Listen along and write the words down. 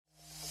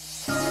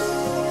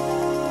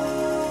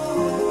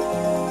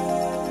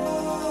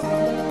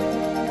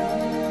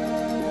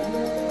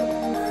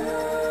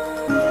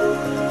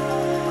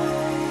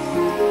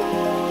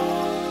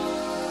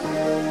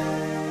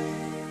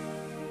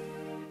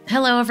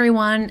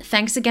everyone.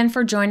 Thanks again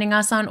for joining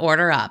us on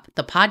Order Up,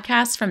 the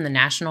podcast from the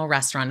National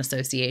Restaurant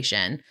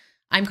Association.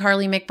 I'm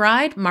Carly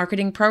McBride,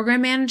 Marketing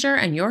Program Manager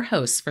and your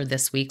host for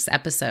this week's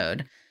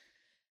episode.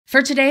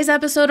 For today's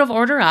episode of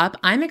Order Up,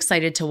 I'm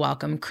excited to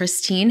welcome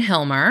Christine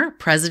Hillmer,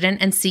 President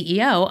and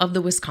CEO of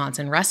the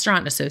Wisconsin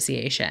Restaurant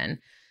Association.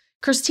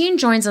 Christine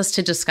joins us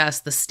to discuss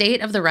the state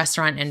of the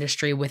restaurant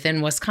industry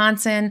within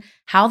Wisconsin,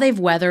 how they've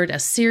weathered a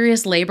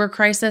serious labor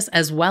crisis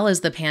as well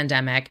as the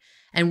pandemic,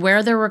 and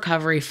where their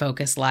recovery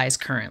focus lies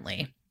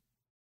currently.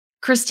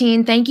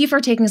 Christine, thank you for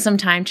taking some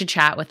time to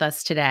chat with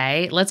us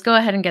today. Let's go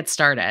ahead and get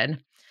started.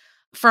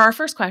 For our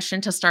first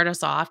question, to start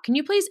us off, can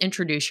you please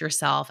introduce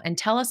yourself and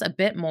tell us a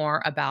bit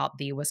more about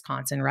the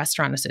Wisconsin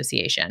Restaurant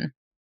Association?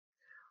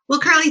 Well,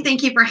 Carly,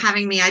 thank you for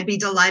having me. I'd be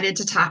delighted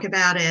to talk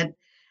about it.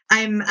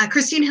 I'm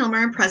Christine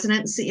Hillmer,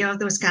 President and CEO of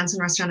the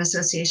Wisconsin Restaurant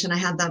Association. I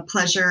had the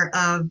pleasure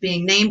of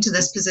being named to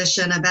this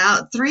position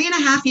about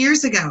 3.5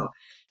 years ago.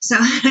 So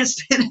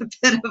it's been a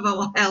bit of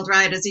a wild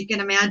ride, as you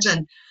can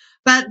imagine.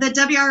 But the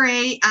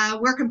WRA,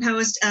 we're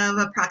composed of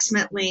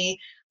approximately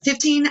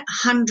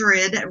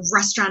 1,500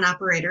 restaurant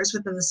operators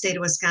within the state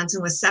of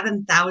Wisconsin with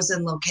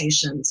 7,000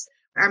 locations.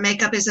 Our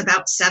makeup is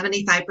about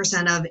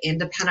 75% of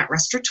independent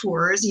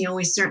restaurateurs.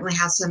 We certainly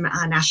have some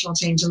national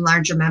chains and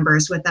larger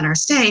members within our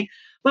state,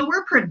 but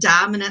we're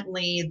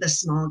predominantly the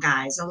small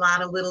guys, a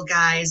lot of little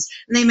guys.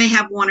 And they may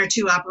have one or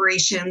two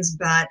operations,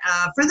 but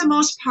for the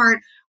most part,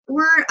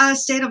 we're a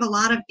state of a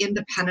lot of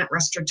independent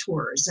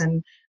restaurateurs,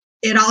 and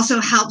it also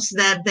helps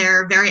that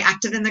they're very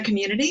active in the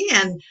community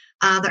and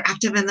they're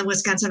active in the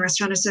Wisconsin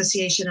Restaurant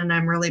Association, and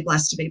I'm really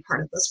blessed to be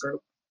part of this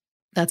group.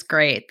 That's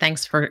great.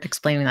 Thanks for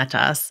explaining that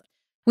to us.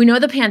 We know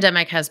the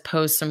pandemic has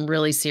posed some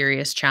really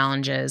serious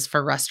challenges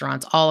for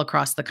restaurants all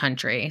across the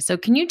country. So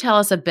can you tell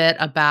us a bit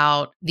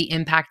about the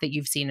impact that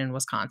you've seen in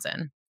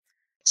Wisconsin?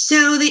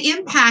 So the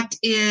impact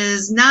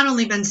is not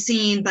only been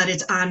seen, but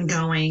it's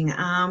ongoing.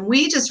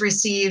 We just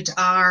received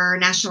our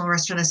National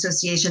Restaurant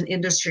Association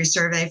industry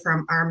survey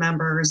from our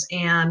members,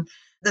 and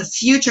the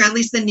future, at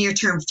least the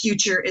near-term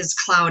future, is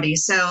cloudy.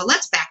 So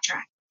let's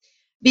backtrack.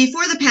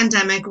 Before the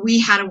pandemic,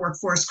 we had a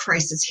workforce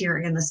crisis here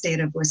in the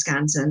state of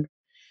Wisconsin.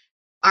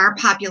 Our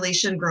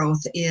population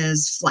growth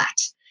is flat.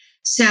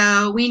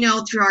 So we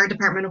know through our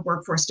Department of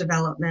Workforce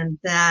Development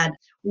that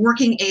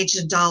working age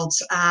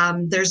adults,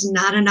 there's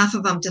not enough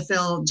of them to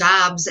fill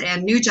jobs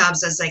and new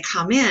jobs as they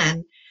come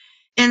in.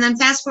 And then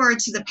fast forward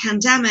to the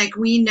pandemic,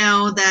 we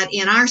know that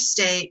in our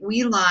state,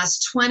 we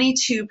lost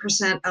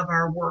 22% of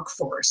our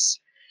workforce.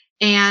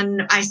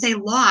 And I say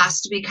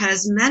lost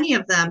because many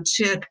of them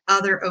took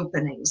other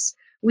openings.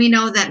 We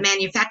know that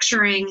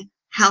manufacturing,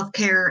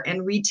 healthcare,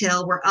 and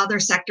retail were other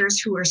sectors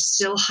who are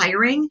still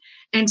hiring.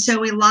 And so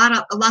we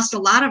lost a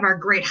lot of our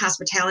great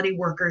hospitality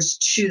workers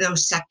to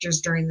those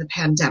sectors during the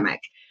pandemic.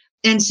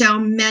 And so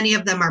many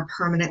of them are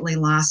permanently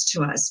lost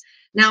to us.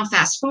 Now,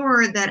 fast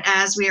forward that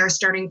as we are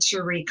starting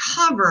to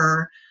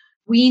recover,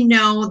 we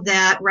know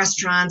that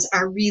restaurants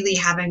are really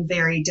having a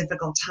very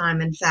difficult time.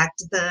 In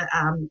fact,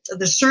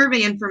 the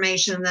survey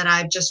information that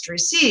I've just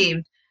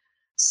received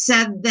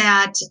said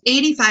that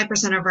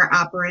 85% of our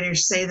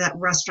operators say that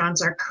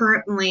restaurants are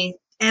currently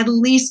at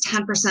least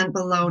 10%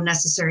 below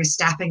necessary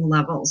staffing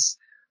levels.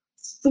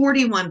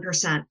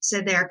 41%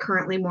 said they are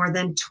currently more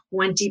than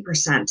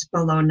 20%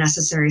 below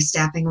necessary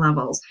staffing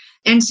levels.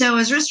 And so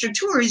as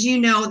restaurateurs, you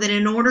know that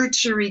in order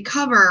to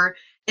recover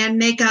and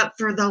make up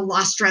for the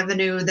lost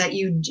revenue that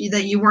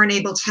you weren't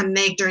able to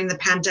make during the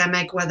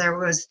pandemic, whether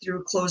it was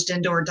through closed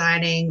indoor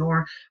dining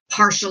or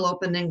partial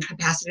opening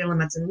capacity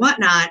limits and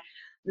whatnot,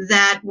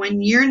 that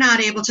when you're not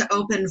able to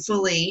open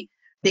fully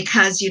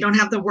because you don't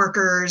have the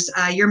workers,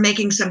 you're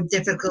making some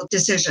difficult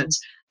decisions.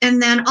 And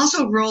then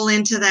also roll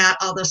into that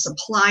all the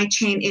supply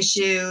chain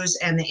issues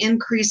and the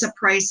increase of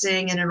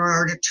pricing. And in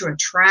order to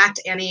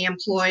attract any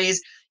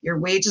employees, your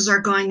wages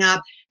are going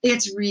up.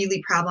 It's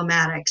really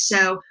problematic.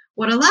 So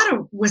what a lot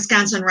of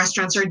Wisconsin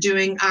restaurants are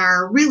doing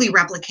are really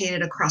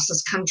replicated across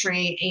this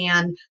country,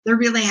 and they're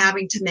really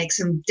having to make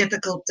some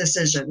difficult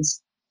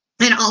decisions.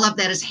 And all of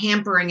that is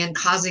hampering and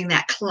causing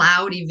that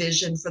cloudy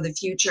vision for the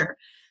future.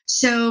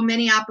 So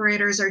many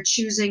operators are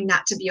choosing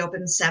not to be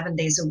open 7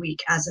 days a week,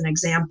 as an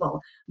example.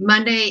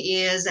 Monday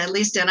is, at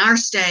least in our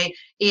state,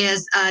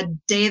 is a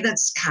day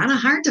that's kind of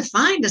hard to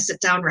find a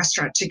sit-down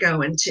restaurant to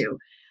go into.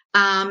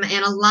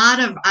 And a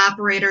lot of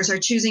operators are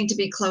choosing to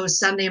be closed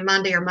Sunday and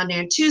Monday or Monday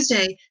and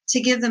Tuesday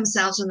to give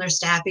themselves and their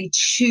staff a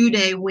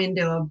 2-day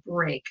window of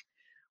break.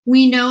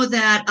 We know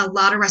that a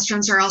lot of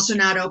restaurants are also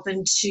not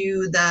open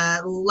to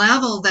the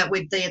level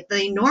that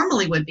they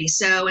normally would be.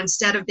 So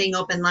instead of being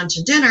open lunch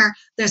and dinner,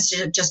 there's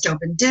just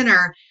open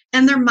dinner,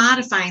 and they're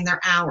modifying their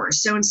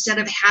hours. So instead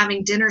of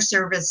having dinner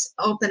service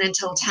open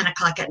until 10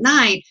 o'clock at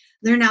night,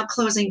 they're now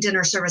closing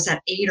dinner service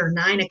at 8 or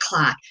 9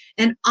 o'clock.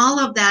 And all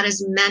of that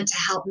is meant to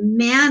help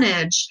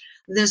manage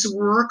this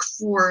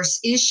workforce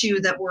issue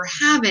that we're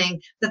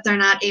having, that they're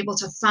not able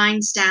to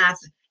find staff,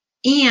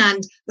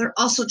 and they're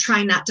also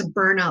trying not to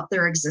burn out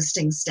their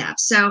existing staff.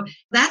 So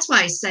that's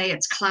why I say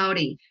it's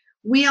cloudy.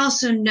 We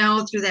also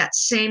know through that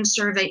same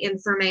survey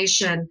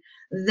information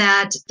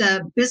that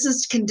the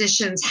business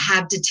conditions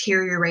have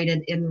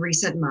deteriorated in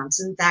recent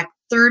months. In fact,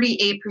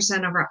 38%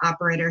 of our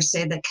operators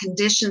say that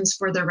conditions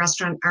for the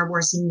restaurant are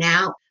worse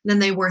now than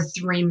they were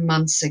 3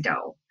 months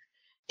ago.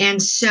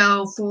 And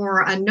so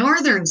for a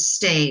northern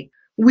state,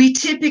 we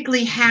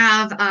typically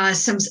have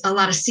a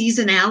lot of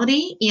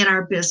seasonality in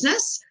our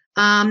business.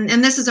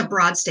 And this is a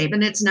broad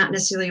statement. It's not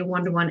necessarily a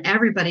one-to-one.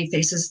 Everybody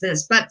faces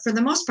this. But for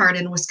the most part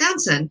in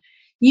Wisconsin,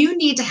 you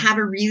need to have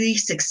a really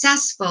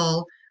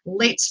successful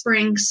late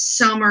spring,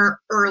 summer,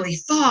 early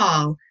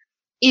fall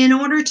in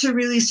order to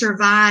really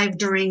survive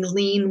during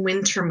lean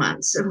winter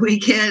months. We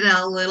get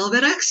a little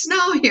bit of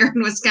snow here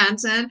in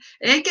Wisconsin.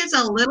 It gets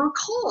a little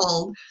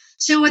cold.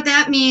 So what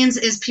that means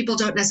is people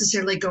don't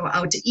necessarily go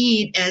out to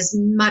eat as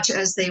much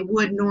as they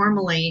would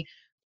normally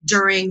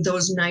during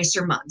those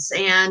nicer months.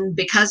 And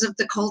because of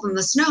the cold and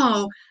the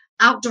snow,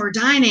 outdoor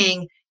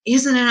dining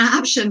isn't an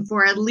option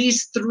for at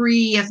least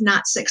 3, if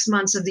not 6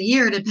 months of the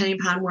year, depending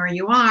upon where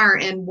you are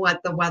and what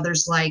the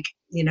weather's like,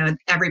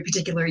 every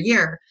particular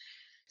year.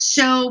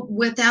 So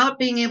without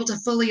being able to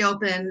fully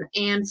open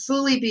and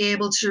fully be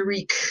able to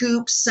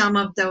recoup some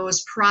of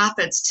those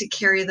profits to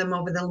carry them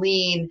over the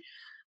lean,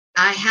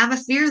 I have a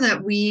fear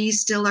that we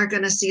still are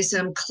going to see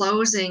some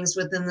closings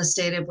within the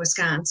state of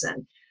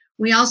Wisconsin.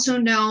 We also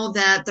know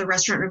that the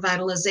Restaurant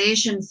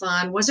Revitalization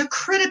Fund was a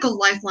critical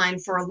lifeline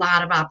for a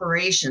lot of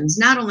operations,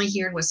 not only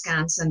here in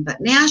Wisconsin,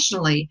 but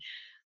nationally.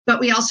 But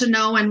we also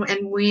know, and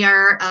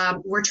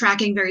we're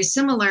tracking very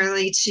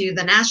similarly to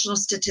the national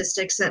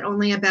statistics, that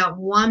only about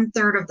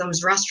 1/3 of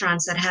those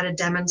restaurants that had a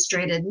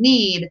demonstrated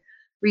need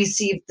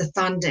received the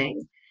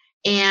funding.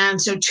 And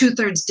so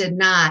 2/3 did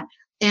not.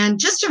 And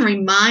just to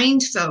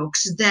remind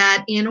folks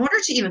that in order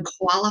to even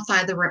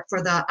qualify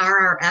for the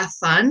RRF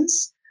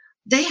funds,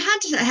 they had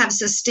to have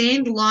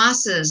sustained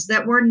losses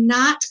that were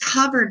not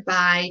covered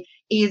by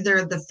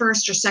either the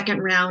first or second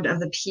round of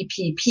the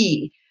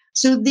PPP.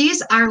 So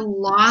these are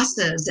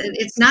losses.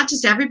 It's not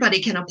just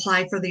everybody can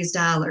apply for these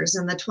dollars.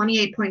 And the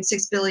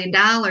 $28.6 billion,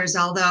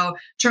 although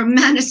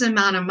tremendous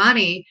amount of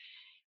money,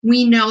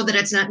 we know that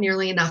it's not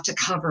nearly enough to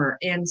cover.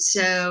 And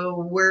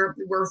so we're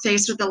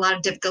faced with a lot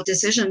of difficult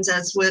decisions,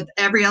 as with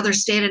every other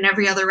state and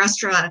every other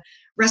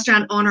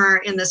restaurant owner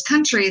in this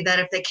country, that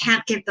if they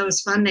can't get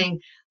those funding,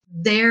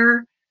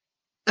 their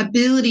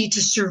ability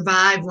to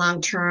survive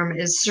long term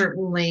is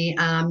certainly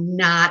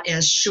not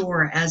as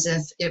sure as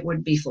if it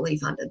would be fully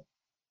funded.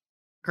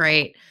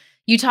 Great.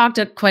 You talked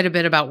quite a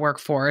bit about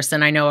workforce,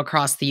 and I know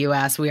across the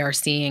US, we are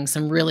seeing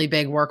some really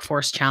big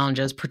workforce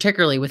challenges,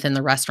 particularly within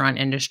the restaurant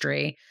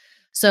industry.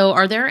 So,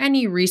 are there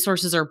any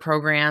resources or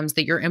programs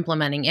that you're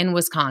implementing in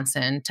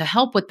Wisconsin to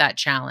help with that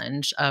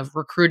challenge of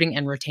recruiting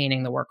and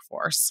retaining the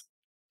workforce?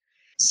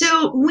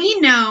 So we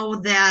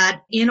know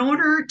that in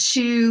order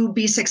to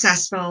be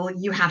successful,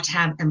 you have to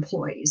have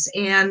employees.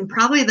 And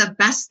probably the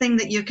best thing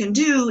that you can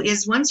do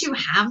is, once you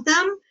have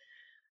them,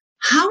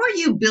 how are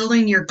you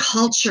building your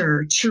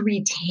culture to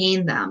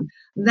retain them?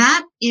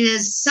 That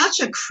is such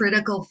a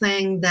critical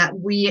thing that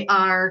we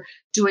are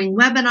doing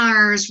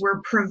webinars, we're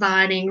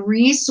providing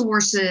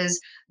resources,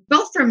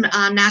 both from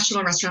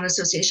National Restaurant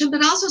Association,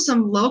 but also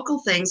some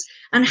local things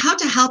on how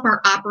to help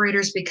our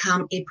operators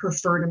become a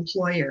preferred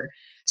employer,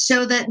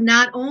 so that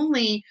not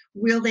only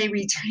will they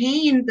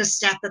retain the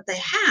staff that they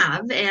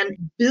have and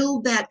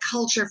build that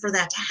culture for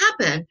that to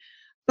happen,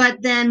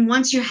 but then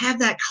once you have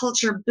that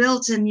culture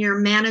built and you're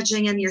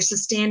managing and you're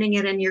sustaining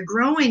it and you're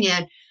growing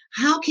it,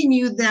 how can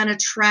you then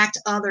attract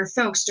other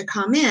folks to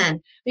come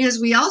in?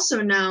 Because we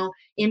also know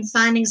in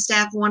finding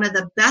staff, one of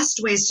the best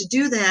ways to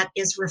do that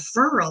is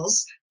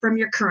referrals from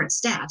your current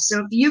staff. So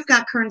if you've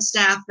got current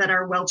staff that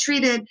are well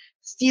treated,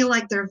 feel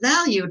like they're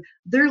valued,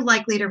 they're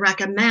likely to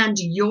recommend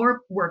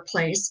your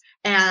workplace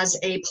as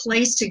a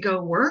place to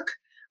go work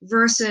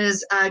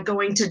versus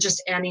going to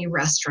just any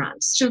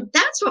restaurants. So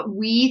that's what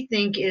we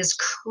think is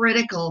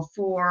critical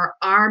for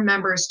our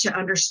members to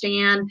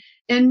understand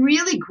and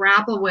really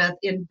grapple with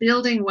in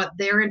building what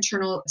their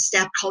internal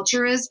staff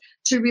culture is,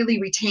 to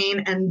really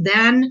retain and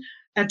then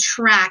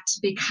attract,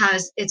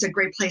 because it's a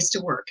great place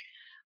to work.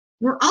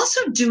 We're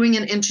also doing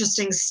an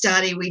interesting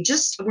study.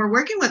 We're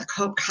working with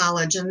Cope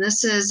College, and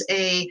this is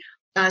a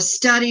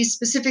study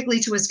specifically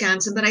to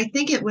Wisconsin, but I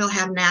think it will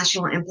have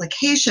national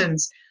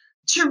implications,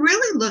 to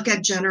really look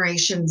at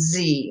Generation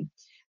Z,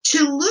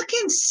 to look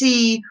and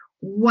see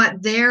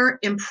what their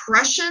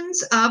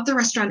impressions of the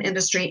restaurant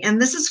industry,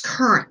 and this is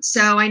current.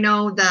 So I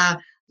know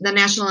the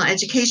National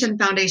Education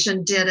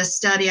Foundation did a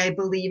study, I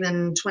believe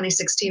in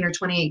 2016 or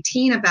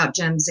 2018, about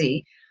Gen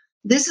Z.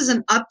 This is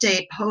an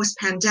update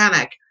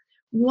post-pandemic.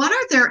 What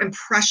are their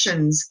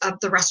impressions of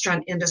the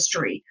restaurant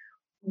industry?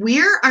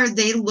 Where are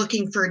they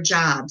looking for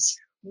jobs?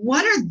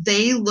 What are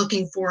they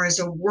looking for as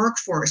a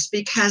workforce?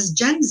 Because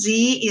Gen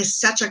Z is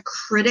such a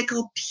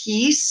critical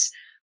piece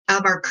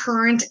of our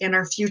current and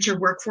our future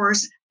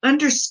workforce.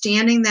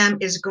 Understanding them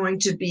is going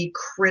to be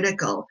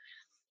critical.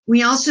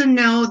 We also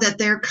know that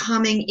they're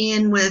coming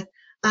in with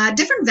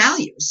different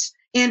values.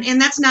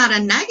 And that's not a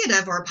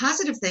negative or a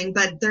positive thing,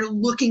 but they're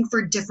looking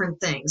for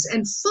different things.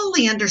 And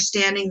fully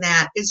understanding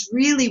that is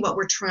really what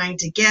we're trying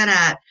to get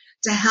at,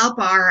 to help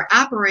our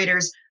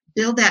operators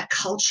build that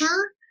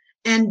culture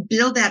and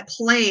build that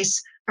place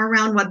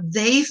around what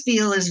they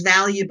feel is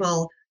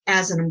valuable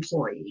as an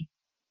employee.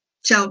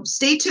 So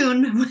stay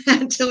tuned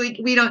until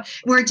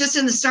we're just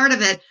in the start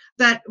of it.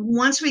 But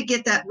once we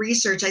get that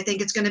research, I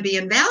think it's going to be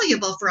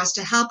invaluable for us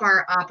to help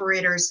our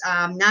operators,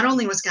 not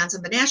only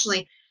Wisconsin, but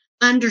nationally,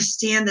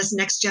 understand this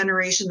next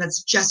generation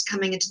that's just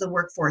coming into the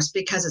workforce,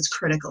 because it's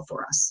critical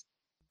for us.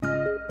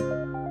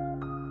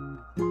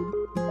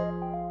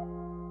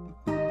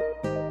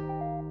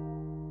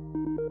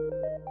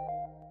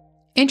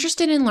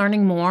 Interested in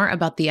learning more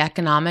about the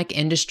Economic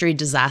Industry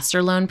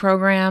Disaster Loan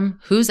Program,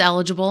 who's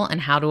eligible,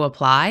 and how to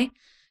apply?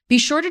 Be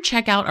sure to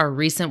check out our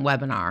recent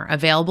webinar,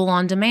 available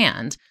on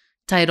demand,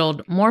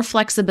 titled More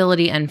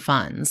Flexibility and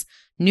Funds,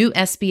 New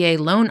SBA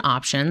Loan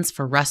Options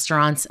for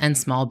Restaurants and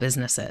Small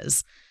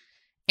Businesses.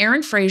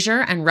 Aaron Frazier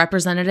and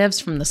representatives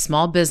from the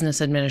Small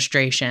Business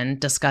Administration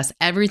discuss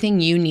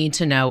everything you need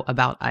to know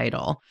about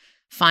EIDL.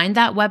 Find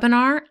that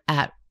webinar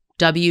at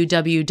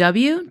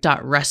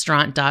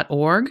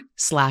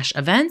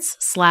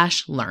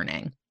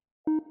www.restaurant.org/events/learning.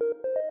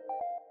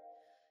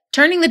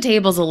 Turning the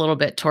tables a little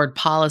bit toward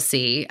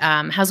policy,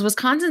 has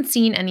Wisconsin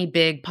seen any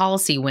big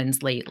policy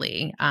wins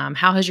lately?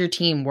 How has your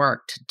team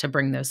worked to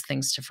bring those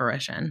things to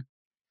fruition?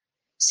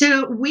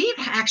 So we've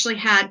actually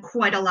had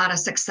quite a lot of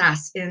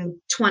success in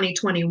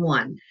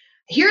 2021.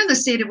 Here in the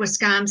state of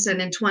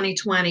Wisconsin in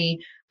 2020,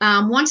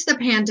 once the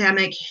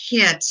pandemic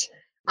hit,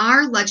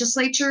 our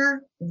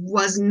legislature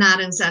was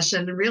not in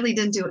session, really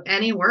didn't do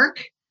any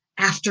work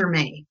after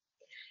May.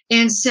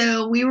 And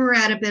so we were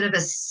at a bit of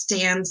a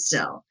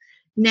standstill.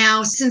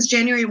 Now, since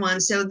January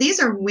 1, so these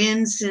are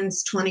wins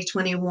since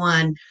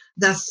 2021.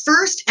 The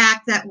first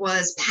act that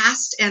was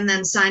passed and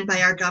then signed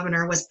by our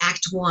governor was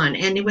Act 1.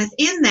 And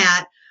within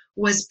that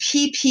was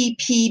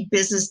PPP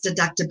business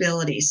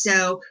deductibility.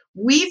 So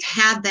we've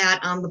had that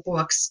on the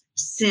books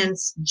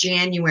since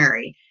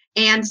January.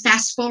 And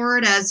fast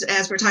forward, as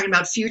we're talking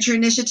about future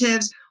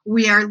initiatives,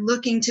 we are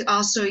looking to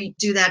also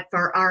do that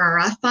for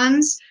RRF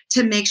funds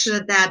to make sure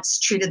that that's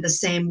treated the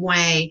same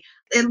way.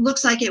 It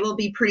looks like it will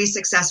be pretty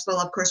successful.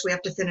 Of course, we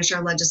have to finish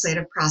our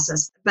legislative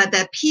process, but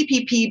that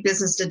PPP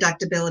business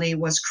deductibility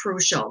was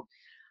crucial.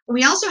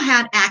 We also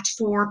had Act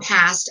 4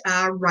 passed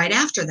right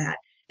after that,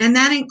 and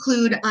that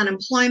include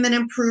unemployment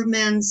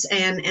improvements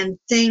and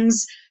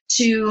things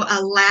to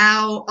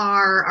allow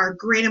our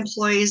great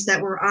employees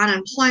that were on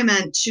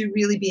unemployment to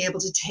really be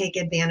able to take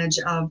advantage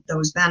of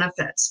those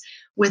benefits.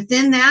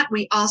 Within that,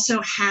 we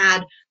also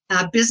had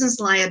business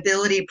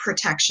liability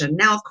protection.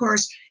 Now, of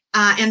course,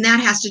 and that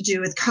has to do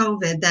with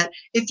COVID, that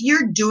if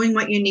you're doing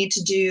what you need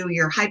to do,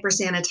 you're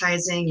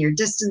hyper-sanitizing, you're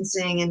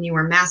distancing, and you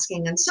are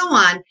masking and so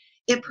on,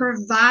 it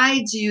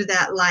provides you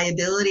that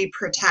liability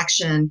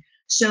protection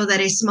so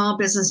that a small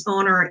business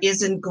owner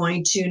isn't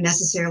going to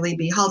necessarily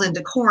be hauled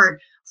into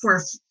court for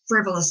a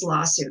frivolous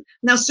lawsuit.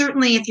 Now,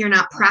 certainly if you're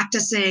not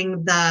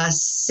practicing the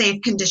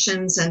safe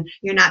conditions and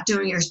you're not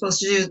doing what you're supposed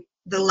to do,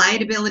 the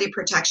liability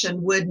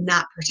protection would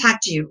not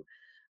protect you.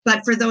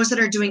 But for those that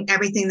are doing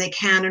everything they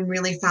can and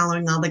really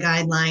following all the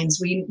guidelines,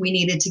 we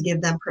needed to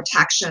give them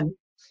protection.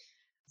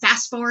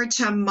 Fast forward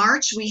to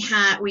March,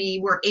 we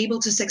were able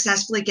to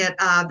successfully get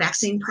a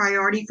vaccine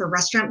priority for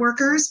restaurant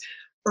workers.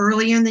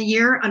 Early in the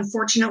year,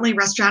 unfortunately,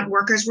 restaurant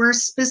workers were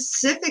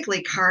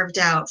specifically carved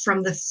out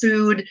from the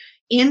food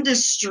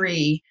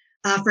industry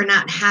for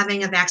not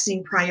having a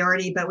vaccine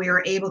priority, but we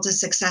were able to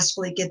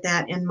successfully get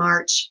that in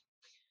March.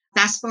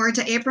 Fast forward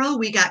to April,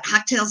 we got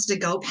cocktails to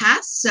go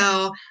passed.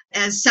 So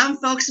as some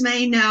folks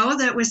may know,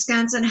 that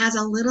Wisconsin has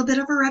a little bit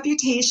of a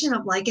reputation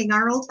of liking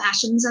our old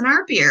fashions and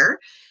our beer.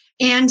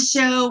 And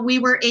so we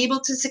were able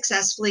to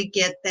successfully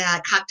get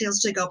that cocktails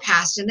to go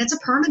passed, and it's a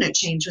permanent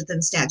change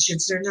within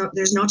statutes.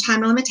 There's no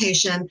time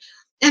limitation.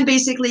 And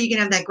basically you can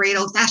have that great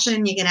old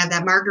fashioned, you can have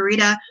that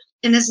margarita.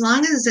 And as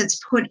long as it's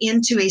put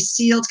into a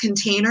sealed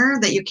container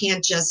that you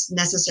can't just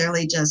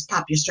necessarily just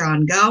pop your straw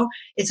and go,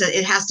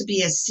 it has to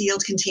be a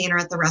sealed container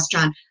at the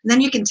restaurant. And then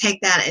you can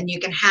take that and you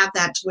can have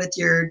that with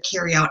your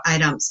carryout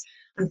items.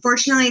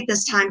 Unfortunately, at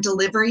this time,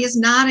 delivery is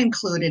not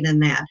included in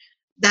that.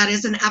 That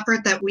is an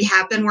effort that we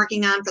have been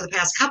working on for the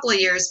past couple of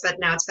years,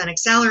 but now it's been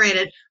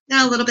accelerated.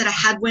 Now a little bit of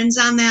headwinds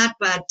on that,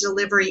 but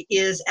delivery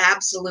is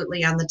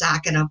absolutely on the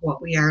docket of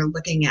what we are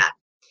looking at.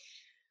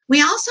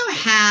 We also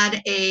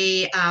had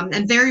a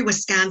very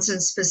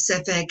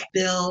Wisconsin-specific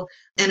bill,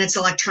 and it's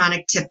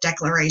electronic tip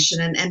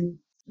declaration. And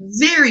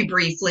very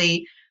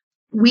briefly,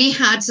 we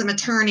had some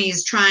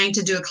attorneys trying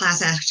to do a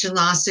class action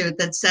lawsuit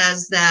that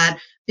says that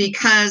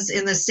because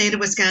in the state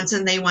of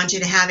Wisconsin, they want you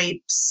to have a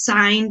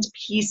signed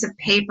piece of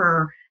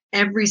paper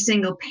every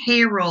single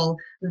payroll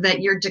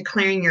that you're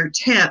declaring your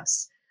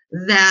tips,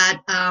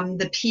 that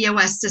the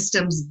POS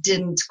systems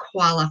didn't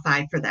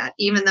qualify for that,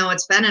 even though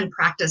it's been in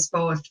practice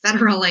both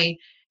federally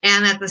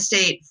and at the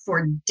state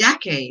for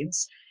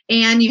decades.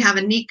 and you have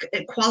a unique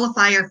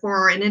qualifier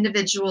for an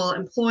individual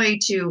employee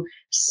to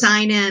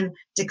sign in,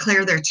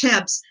 declare their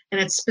tips, and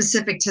it's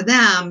specific to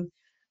them,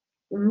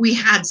 we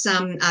had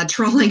some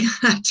trolling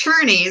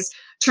attorneys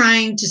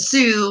trying to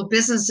sue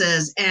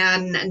businesses,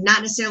 and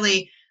not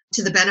necessarily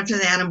to the benefit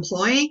of that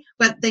employee,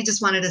 but they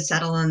just wanted to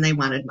settle and they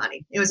wanted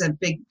money. It was a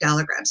big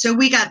dollar grab. So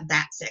we got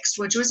that fixed,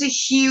 which was a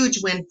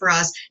huge win for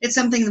us. It's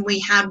something that we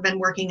had been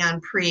working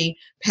on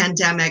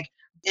pre-pandemic.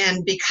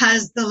 And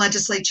because the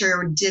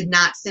legislature did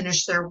not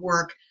finish their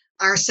work,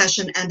 our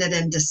session ended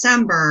in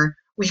December.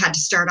 We had to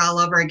start all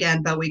over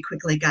again, but we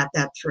quickly got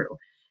that through.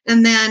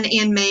 And then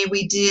in May,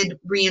 we did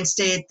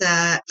reinstate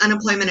the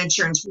unemployment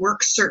insurance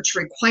work search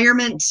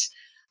requirement.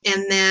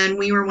 And then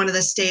we were one of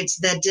the states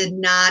that did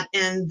not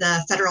end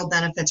the federal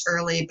benefits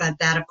early, but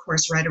that, of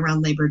course, right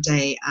around Labor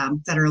Day,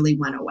 federally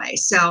went away.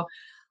 So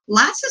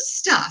lots of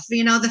stuff.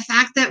 The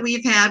fact that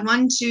we've had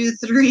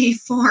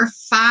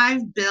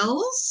 5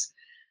 bills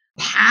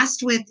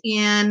passed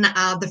within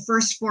the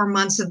first 4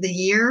 months of the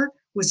year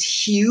was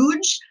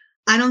huge.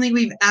 I don't think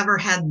we've ever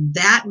had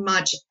that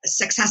much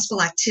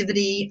successful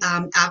activity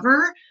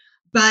ever.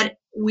 But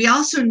we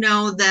also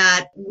know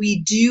that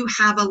we do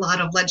have a lot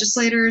of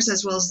legislators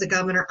as well as the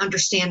governor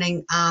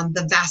understanding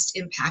the vast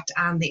impact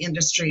on the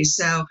industry.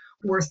 So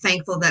we're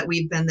thankful that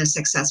we've been this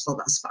successful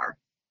thus far.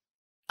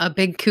 A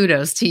big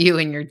kudos to you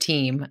and your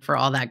team for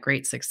all that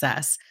great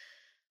success.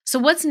 So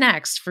what's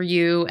next for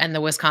you and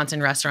the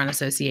Wisconsin Restaurant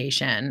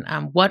Association?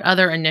 What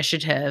other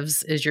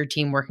initiatives is your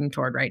team working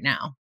toward right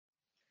now?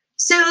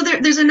 So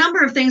there's a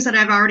number of things that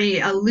I've already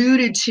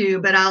alluded to,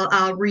 but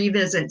I'll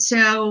revisit.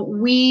 So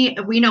we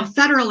know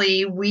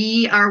federally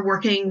we are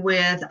working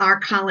with our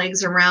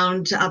colleagues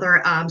around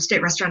other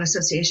state restaurant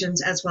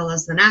associations as well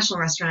as the National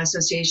Restaurant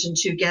Association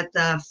to get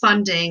the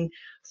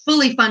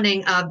fully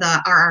funding of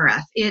the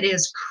RRF. It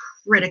is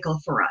critical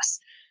for us.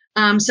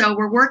 So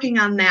we're working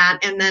on that.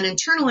 And then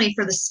internally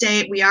for the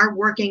state, we are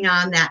working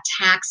on that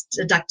tax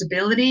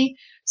deductibility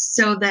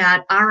so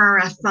that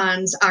RRF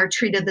funds are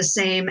treated the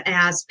same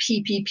as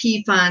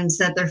PPP funds,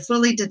 that they're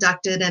fully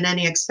deducted, and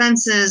any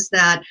expenses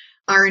that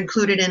are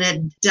included in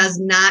it does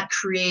not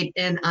create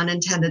an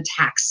unintended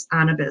tax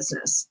on a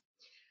business.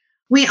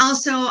 We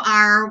also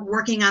are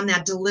working on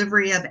that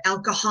delivery of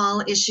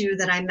alcohol issue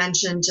that I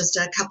mentioned just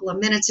a couple of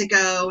minutes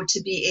ago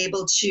to be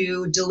able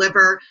to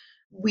deliver.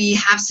 We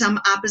have some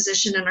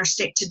opposition in our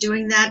state to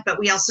doing that, but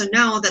we also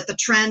know that the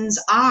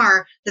trends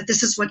are that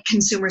this is what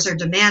consumers are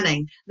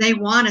demanding. They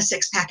want a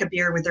 6-pack of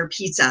beer with their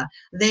pizza.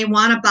 They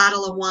want a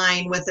bottle of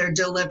wine with their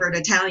delivered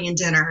Italian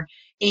dinner.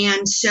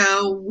 And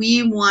so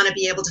we want to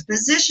be able to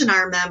position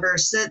our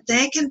members so that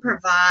they can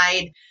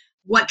provide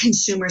what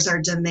consumers are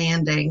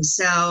demanding.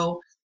 So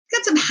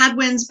got some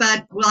headwinds,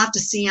 but we'll have to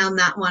see on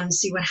that one,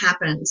 see what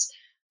happens.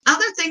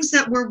 Other things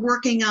that we're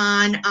working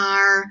on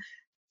are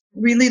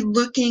really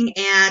looking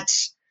at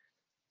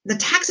the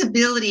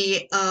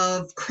taxability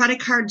of credit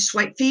card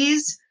swipe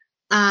fees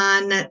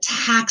on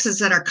taxes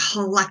that are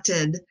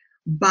collected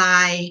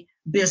by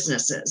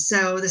businesses.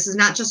 So this is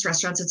not just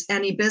restaurants, it's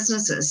any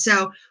businesses.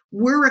 So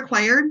we're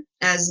required,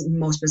 as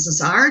most businesses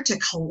are, to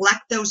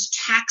collect those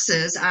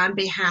taxes on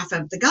behalf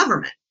of the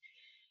government.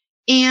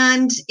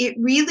 And it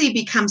really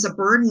becomes a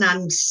burden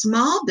on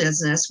small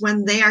business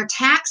when they are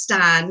taxed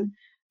on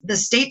the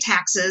state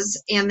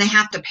taxes and they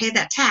have to pay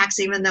that tax,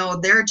 even though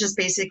they're just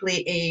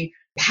basically a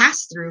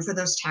pass through for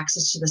those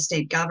taxes to the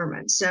state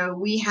government. So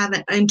we have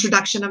an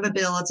introduction of a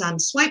bill, it's on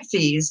swipe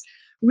fees,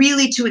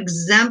 really to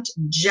exempt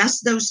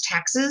just those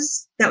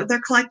taxes that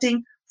they're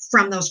collecting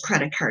from those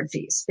credit card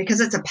fees,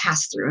 because it's a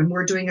pass through and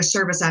we're doing a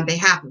service on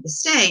behalf of the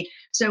state.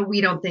 So we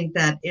don't think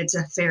that it's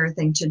a fair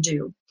thing to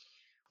do.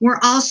 We're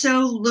also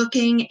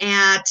looking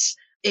at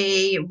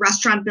a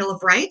restaurant bill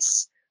of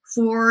rights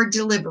for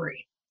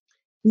delivery.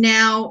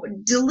 Now,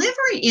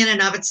 delivery in and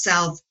of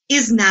itself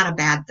is not a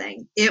bad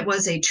thing. It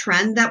was a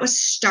trend that was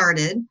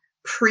started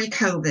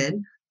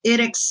pre-COVID. It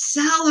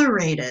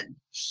accelerated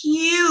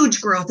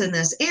huge growth in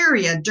this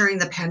area during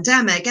the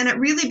pandemic, and it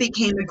really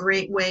became a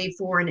great way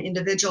for an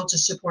individual to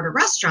support a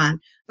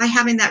restaurant by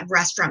having that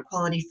restaurant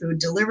quality food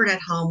delivered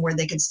at home where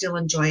they could still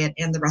enjoy it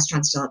and the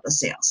restaurant still had the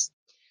sales.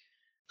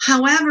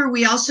 However,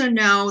 we also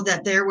know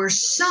that there were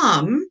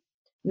some,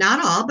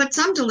 not all, but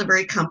some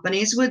delivery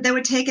companies would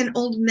take an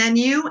old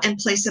menu and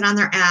place it on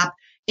their app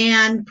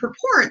and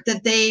purport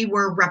that they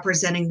were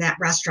representing that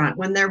restaurant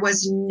when there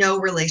was no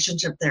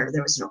relationship there.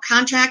 There was no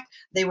contract.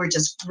 They were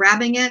just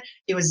grabbing it.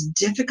 It was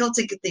difficult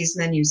to get these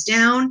menus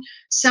down.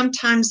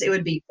 Sometimes it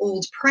would be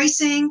old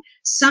pricing.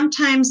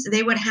 Sometimes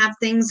they would have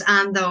things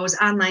on those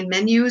online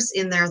menus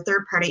in their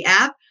third-party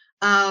app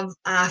of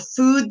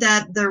food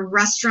that the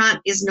restaurant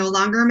is no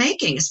longer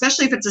making,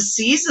 especially if it's a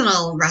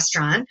seasonal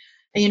restaurant.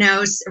 You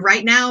know,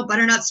 right now,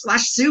 butternut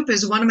squash soup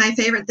is one of my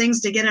favorite things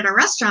to get at a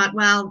restaurant.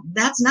 Well,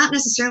 that's not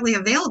necessarily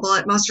available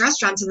at most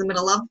restaurants in the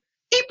middle of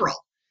April.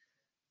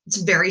 It's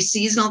a very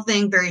seasonal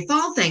thing, very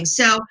fall thing.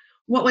 So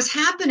what was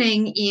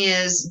happening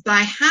is by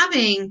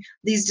having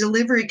these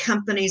delivery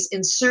companies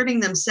inserting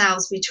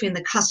themselves between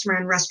the customer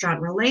and restaurant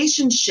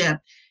relationship,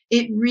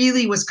 it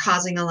really was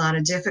causing a lot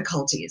of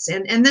difficulties.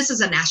 And this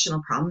is a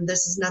national problem.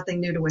 This is nothing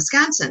new to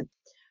Wisconsin.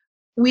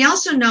 We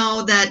also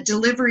know that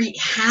delivery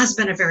has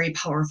been a very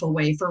powerful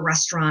way for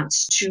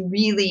restaurants to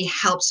really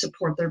help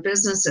support their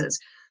businesses.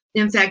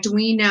 In fact,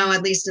 we know,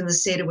 at least in the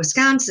state of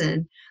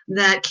Wisconsin,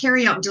 that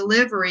carryout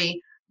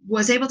delivery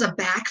was able to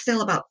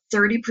backfill about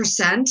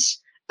 30%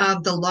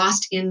 of the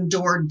lost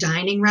indoor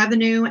dining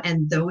revenue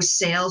and those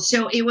sales.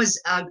 So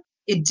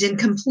it didn't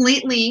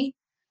completely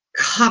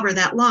cover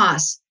that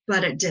loss,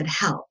 but it did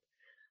help.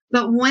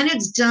 But when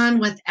it's done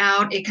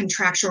without a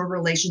contractual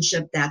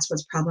relationship, that's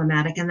what's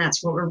problematic, and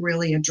that's what we're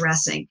really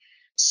addressing.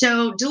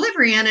 So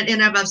delivery in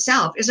and of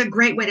itself is a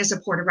great way to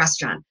support a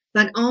restaurant,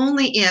 but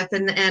only if,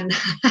 and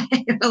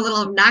I'm a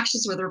little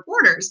obnoxious with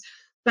reporters,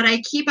 but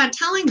I keep on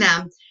telling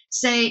them,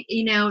 say,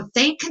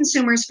 thank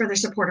consumers for their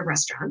support of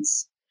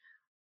restaurants.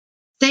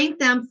 Thank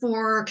them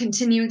for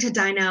continuing to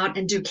dine out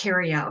and do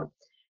carry out.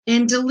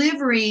 In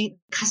delivery,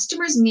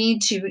 customers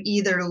need to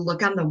either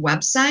look on the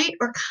website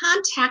or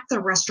contact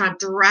the restaurant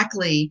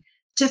directly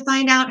to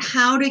find out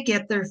how to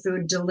get their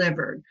food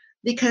delivered.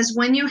 Because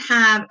when you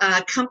have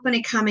a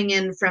company coming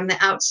in from the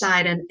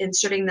outside and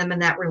inserting them in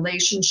that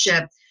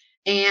relationship,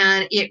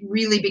 and it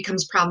really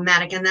becomes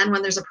problematic. And then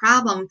when there's a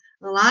problem,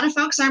 a lot of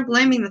folks aren't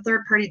blaming the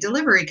third party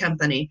delivery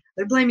company.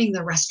 They're blaming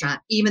the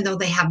restaurant, even though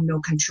they have no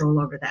control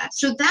over that.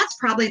 So that's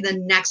probably the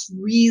next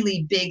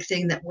really big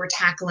thing that we're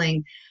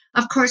tackling.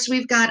 Of course,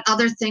 we've got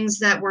other things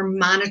that we're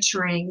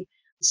monitoring,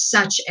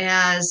 such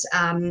as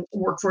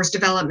workforce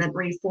development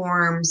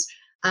reforms,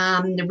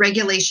 the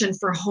regulation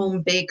for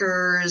home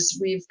bakers.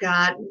 We've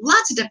got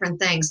lots of different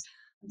things.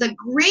 The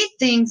great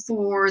thing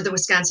for the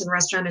Wisconsin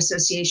Restaurant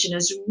Association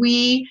is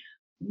we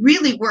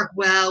really work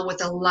well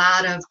with a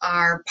lot of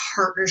our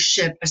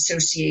partnership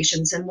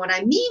associations. And what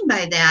I mean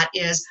by that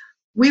is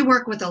we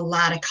work with a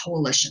lot of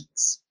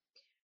coalitions.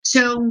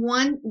 So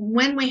when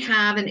we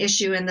have an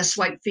issue, and the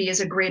swipe fee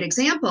is a great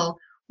example,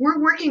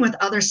 we're working with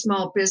other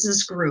small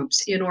business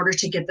groups in order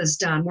to get this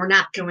done. We're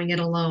not going it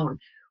alone.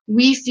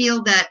 We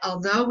feel that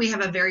although we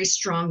have a very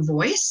strong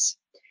voice,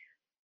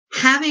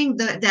 having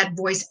that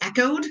voice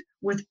echoed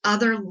with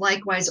other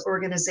likewise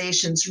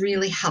organizations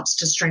really helps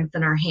to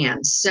strengthen our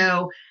hands.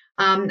 So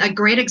a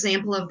great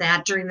example of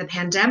that during the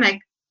pandemic,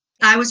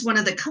 I was one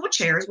of the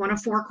co-chairs, one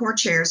of 4 core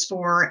chairs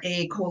for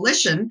a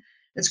coalition.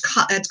 It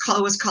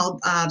was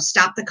called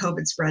Stop the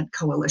COVID Spread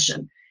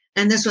Coalition.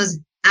 And this was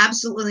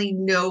absolutely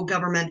no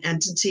government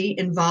entity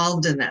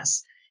involved in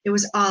this. It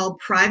was all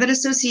private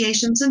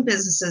associations and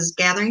businesses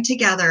gathering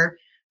together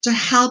to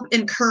help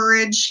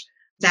encourage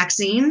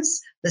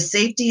vaccines, the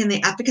safety and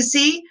the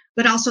efficacy,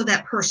 but also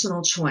that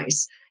personal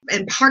choice.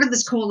 And part of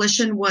this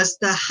coalition was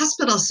the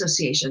Hospital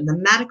Association, the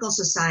Medical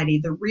Society,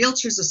 the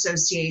Realtors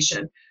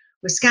Association,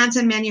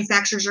 Wisconsin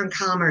Manufacturers and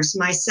Commerce,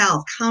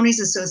 myself, Counties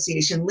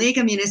Association, League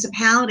of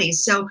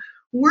Municipalities. So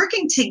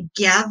working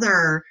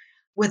together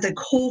with a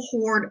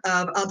cohort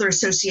of other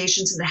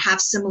associations that have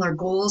similar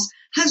goals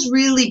has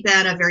really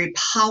been a very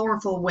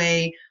powerful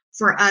way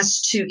for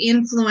us to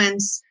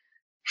influence,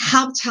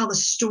 help tell the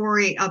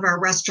story of our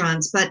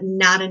restaurants, but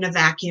not in a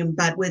vacuum,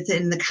 but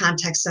within the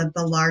context of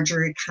the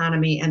larger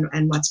economy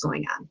and what's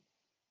going on.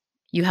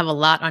 You have a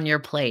lot on your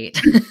plate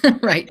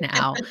right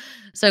now.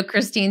 So,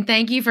 Christine,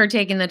 thank you for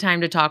taking the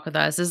time to talk with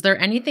us. Is there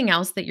anything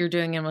else that you're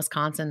doing in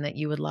Wisconsin that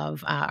you would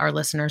love our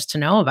listeners to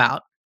know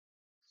about?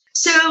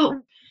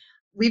 So,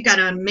 we've got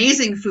an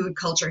amazing food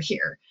culture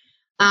here.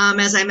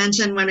 As I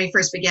mentioned when we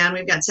first began,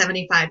 we've got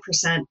 75%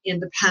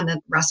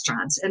 independent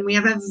restaurants, and we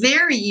have a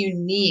very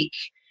unique,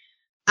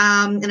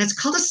 and it's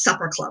called a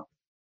supper club.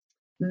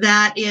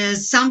 That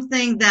is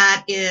something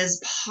that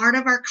is part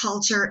of our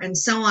culture and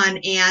so on.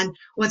 And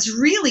what's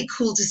really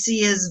cool to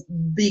see is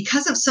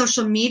because of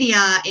social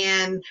media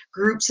and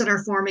groups that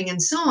are forming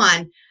and so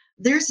on,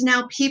 there's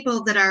now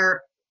people that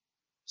are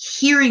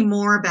hearing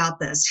more about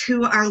this,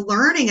 who are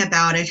learning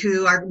about it,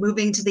 who are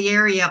moving to the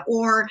area,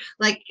 or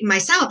like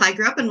myself, I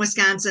grew up in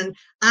Wisconsin.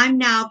 I'm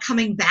now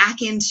coming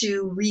back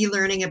into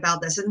relearning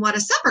about this. And what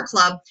a supper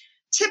club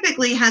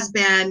typically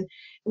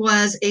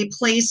was a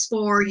place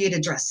for you to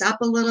dress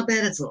up a little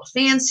bit. It's a little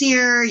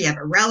fancier. You have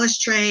a relish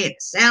tray, a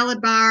salad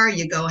bar.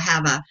 You go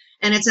have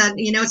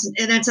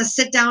it's a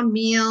sit down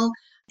meal.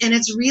 And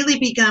it's really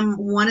become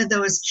one of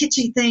those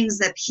kitschy things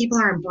that people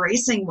are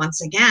embracing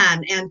once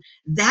again. And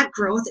that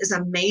growth is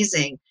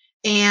amazing.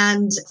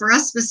 And for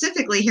us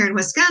specifically here in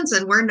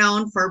Wisconsin, we're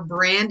known for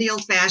brandy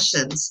old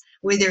fashions,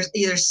 with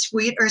either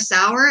sweet or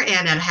sour,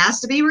 and it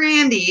has to be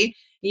brandy.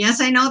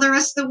 Yes, I know the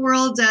rest of the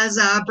world does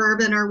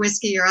bourbon or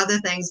whiskey or other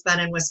things, but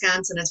in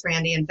Wisconsin, it's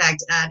brandy. In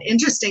fact, an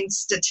interesting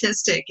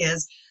statistic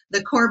is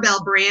the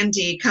Korbel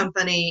Brandy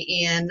Company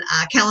in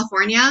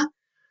California,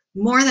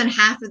 more than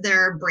half of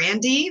their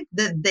brandy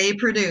that they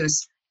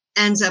produce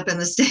ends up in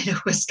the state of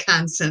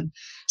Wisconsin.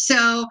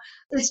 So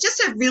it's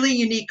just a really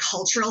unique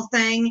cultural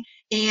thing.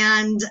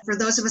 And for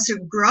those of us who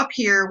grew up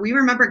here, we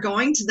remember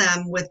going to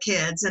them with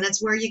kids, and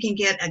it's where you can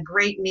get a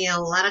great meal.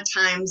 A lot of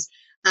times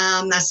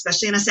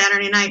especially on a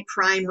Saturday night,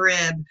 prime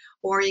rib,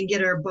 or you can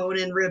get our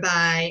bone-in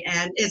ribeye,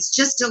 and it's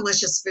just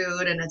delicious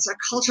food, and it's a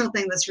cultural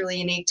thing that's really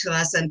unique to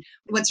us. And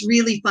what's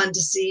really fun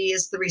to see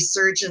is the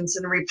resurgence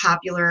and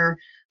repopular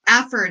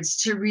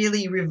efforts to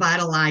really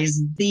revitalize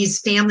these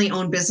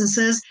family-owned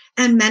businesses,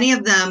 and many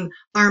of them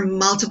are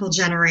multiple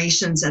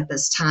generations at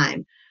this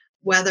time.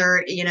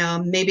 Whether,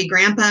 maybe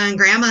grandpa and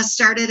grandma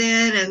started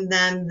it and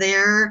then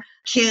their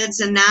kids,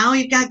 and now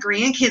you've got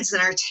grandkids that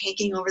are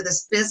taking over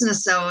this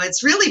business. So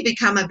it's really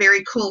become a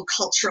very cool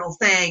cultural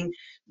thing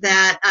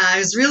that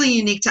is really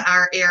unique to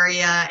our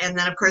area. And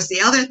then, of course, the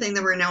other thing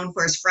that we're known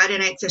for is Friday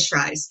night fish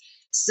fries.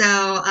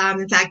 So,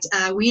 in fact,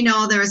 we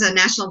know there was a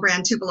national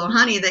brand, Tupelo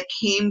Honey, that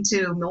came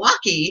to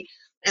Milwaukee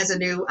as a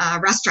new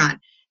restaurant.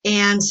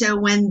 And so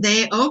when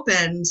they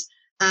opened,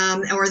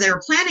 or they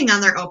were planning on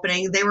their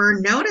opening, they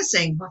were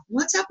noticing,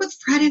 what's up with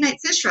Friday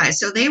night fish fries?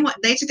 So they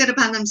took it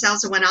upon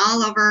themselves and went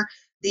all over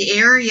the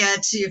area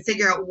to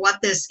figure out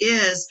what this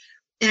is.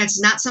 And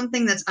it's not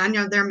something that's on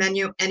their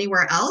menu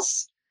anywhere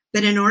else.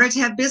 But in order to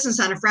have business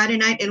on a Friday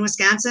night in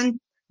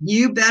Wisconsin,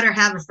 you better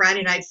have a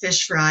Friday night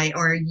fish fry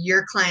or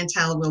your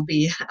clientele will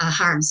be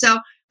harmed. So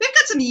we've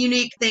got some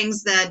unique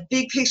things that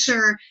big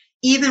picture,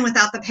 even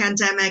without the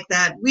pandemic,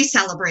 that we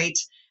celebrate.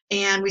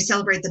 And we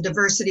celebrate the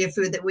diversity of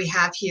food that we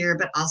have here,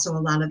 but also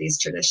a lot of these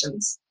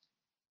traditions.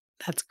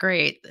 That's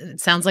great. It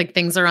sounds like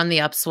things are on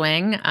the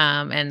upswing,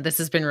 and this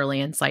has been really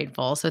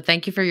insightful. So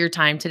thank you for your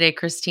time today,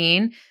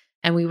 Christine,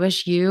 and we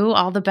wish you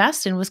all the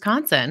best in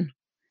Wisconsin.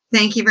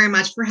 Thank you very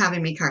much for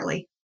having me,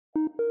 Carly.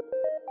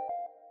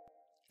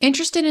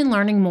 Interested in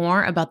learning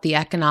more about the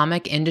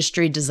Economic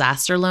Industry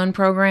Disaster Loan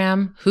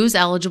Program, who's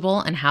eligible,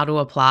 and how to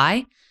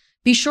apply?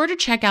 Be sure to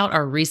check out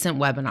our recent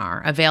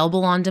webinar,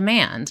 available on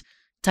demand,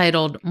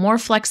 titled More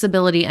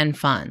Flexibility and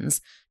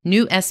Funds,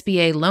 New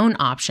SBA Loan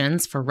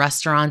Options for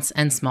Restaurants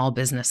and Small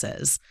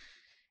Businesses.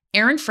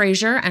 Aaron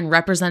Frazier and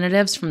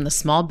representatives from the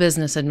Small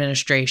Business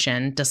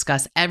Administration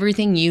discuss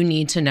everything you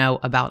need to know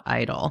about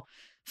EIDL.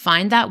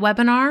 Find that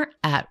webinar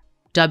at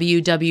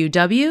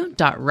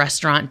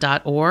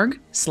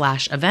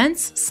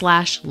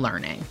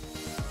www.restaurant.org/events/learning.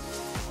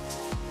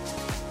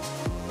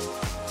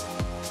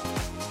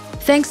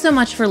 Thanks so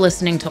much for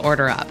listening to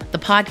Order Up, the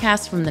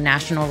podcast from the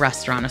National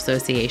Restaurant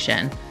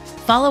Association.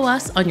 Follow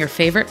us on your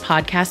favorite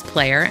podcast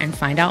player and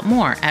find out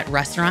more at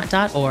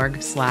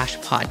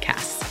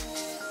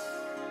restaurant.org/podcasts.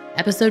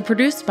 Episode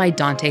produced by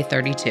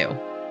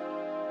Dante32.